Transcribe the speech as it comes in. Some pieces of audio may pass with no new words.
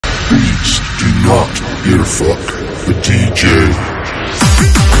Please do not earfuck the DJ.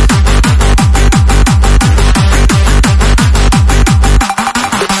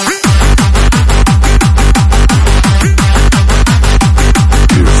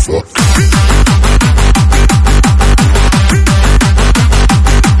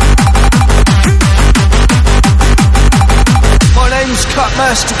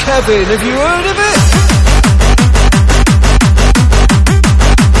 Master Kevin, have you heard of it?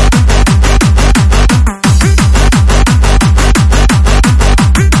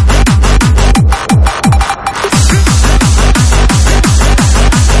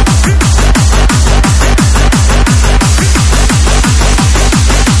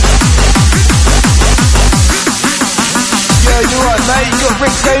 Yeah, you're right, mate. You got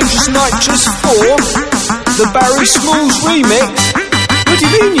Rick Dangerous Nitrous 4, the Barry Smalls remix. What do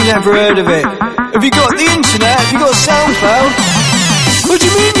you mean you never heard of it? Have you got the internet? Have you got SoundCloud? What do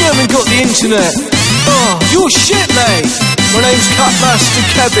you mean you haven't got the internet? Oh, you're shit, mate. My name's Cutmaster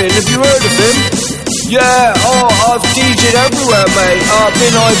Kevin. Have you heard of him? Yeah, I've DJ'd everywhere, mate. I've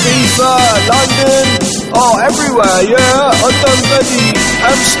been Ibiza, London, everywhere, yeah. I've done bloody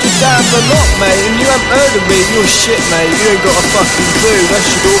Amsterdam a lot, mate, and you haven't heard of me. You're shit, mate. You ain't got a fucking clue.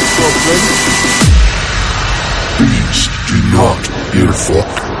 That's your problem. Please do not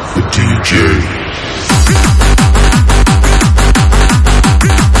earfuck the DJ.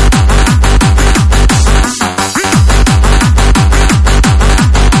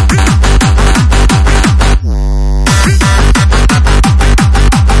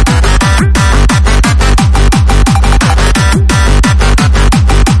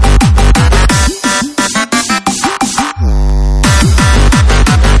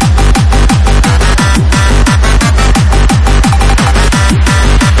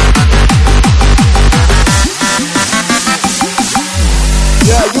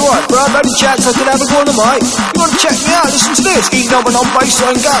 Chats, I could have a go on the mic. You want to check me out? Listen to this. E-numbing on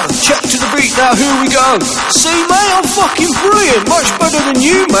bassline go. Check to the beat now, here we go. See, mate, I'm fucking brilliant. Much better than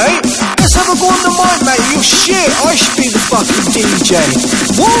you, mate. Let's have a go on the mic, mate. You're shit. I should be the fucking DJ.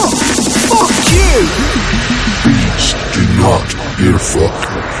 What? Fuck you. Please do not earfuck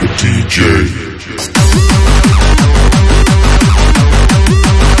the DJ.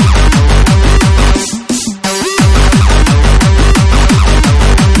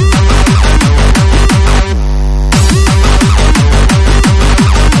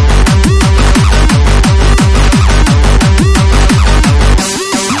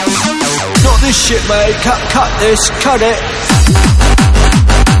 Shit, mate, cut this, cut it.